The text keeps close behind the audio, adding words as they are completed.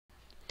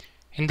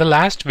In the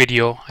last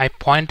video, I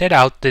pointed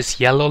out this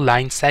yellow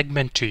line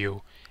segment to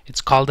you.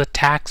 It's called the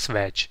tax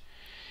wedge.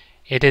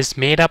 It is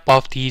made up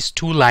of these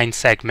two line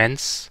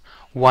segments,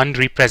 one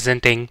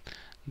representing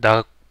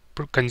the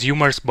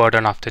consumer's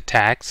burden of the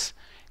tax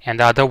and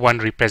the other one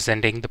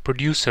representing the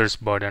producer's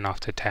burden of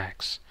the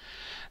tax.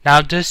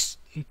 Now this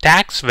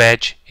tax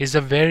wedge is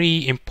a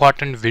very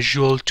important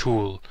visual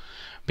tool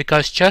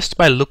because just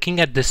by looking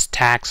at this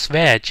tax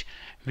wedge,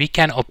 we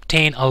can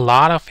obtain a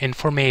lot of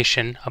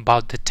information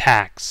about the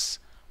tax.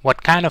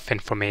 What kind of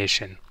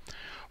information?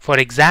 For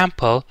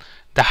example,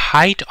 the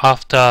height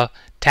of the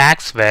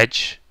tax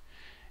wedge,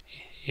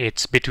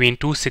 it's between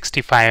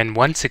 265 and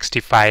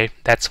 165,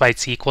 that's why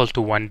it's equal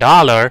to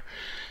 $1.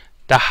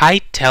 The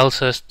height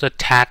tells us the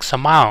tax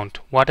amount.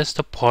 What is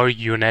the per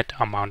unit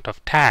amount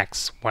of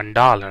tax?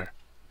 $1.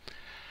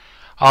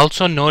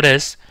 Also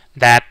notice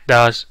that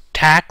the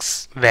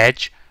tax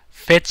wedge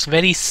fits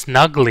very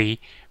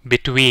snugly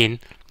between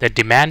the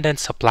demand and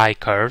supply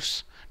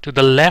curves to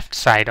the left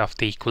side of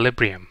the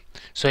equilibrium.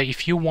 So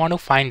if you want to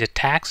find the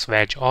tax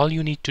wedge, all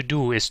you need to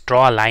do is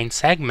draw a line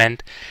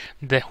segment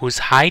whose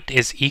height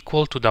is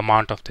equal to the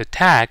amount of the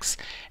tax,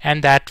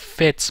 and that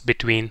fits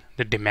between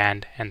the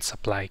demand and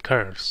supply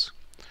curves.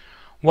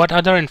 What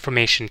other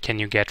information can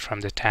you get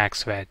from the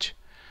tax wedge?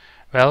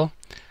 Well,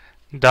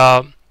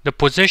 the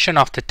position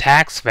of the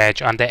tax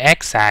wedge on the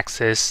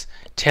x-axis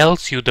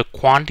tells you the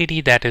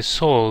quantity that is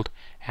sold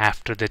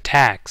after the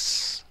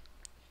tax.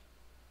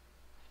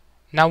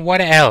 Now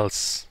what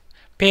else?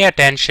 Pay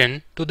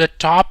attention to the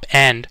top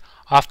end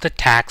of the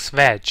tax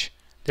wedge,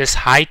 this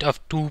height of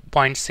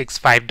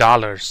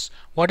 $2.65.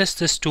 What is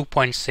this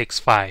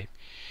 2.65?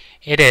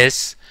 It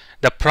is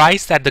the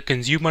price that the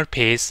consumer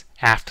pays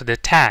after the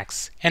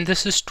tax, and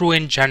this is true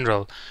in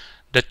general.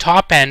 The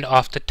top end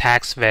of the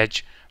tax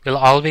wedge will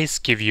always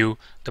give you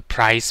the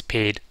price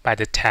paid by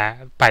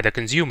the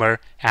consumer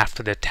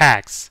after the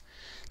tax.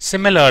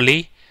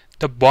 Similarly,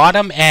 the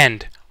bottom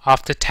end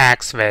of the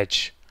tax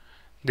wedge,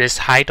 this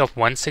height of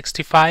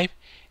 165,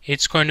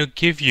 it's going to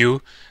give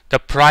you the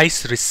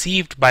price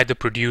received by the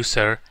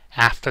producer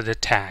after the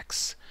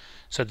tax.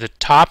 So the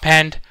top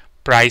end,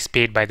 price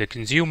paid by the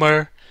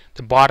consumer,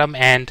 the bottom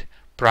end,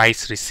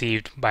 price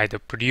received by the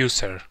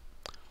producer.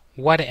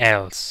 What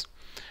else?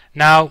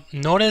 Now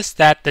notice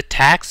that the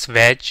tax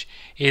wedge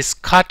is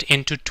cut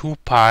into two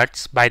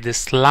parts by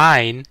this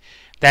line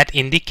that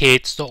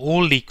indicates the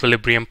old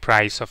equilibrium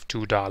price of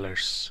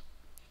 $2.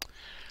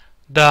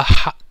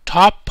 The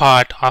top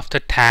part of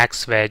the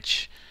tax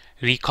wedge,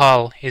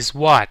 recall, is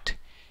what?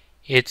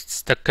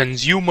 It's the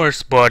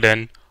consumer's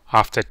burden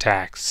of the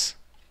tax.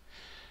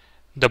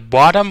 The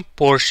bottom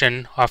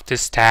portion of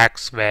this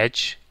tax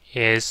wedge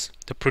is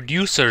the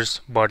producer's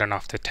burden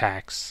of the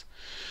tax.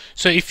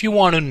 So if you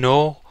want to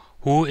know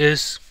who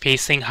is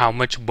facing how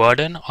much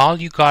burden, all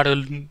you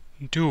gotta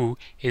do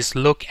is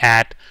look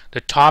at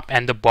the top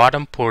and the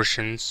bottom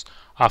portions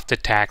of the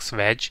tax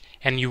wedge,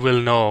 and you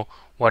will know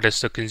what is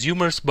the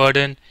consumer's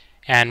burden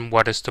and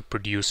what is the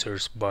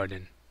producer's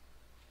burden.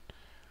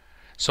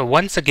 So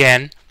once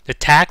again, the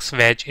tax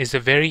wedge is a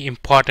very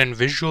important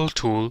visual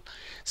tool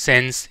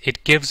since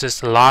it gives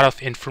us a lot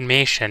of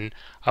information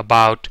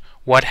about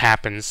what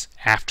happens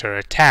after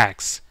a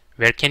tax.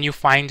 Where can you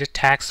find the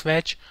tax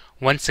wedge?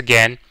 Once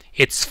again,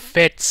 it's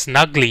fit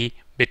snugly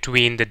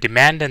between the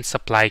demand and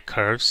supply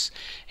curves,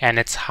 and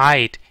its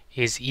height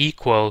is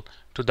equal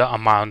to the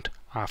amount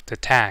of the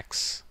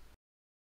tax.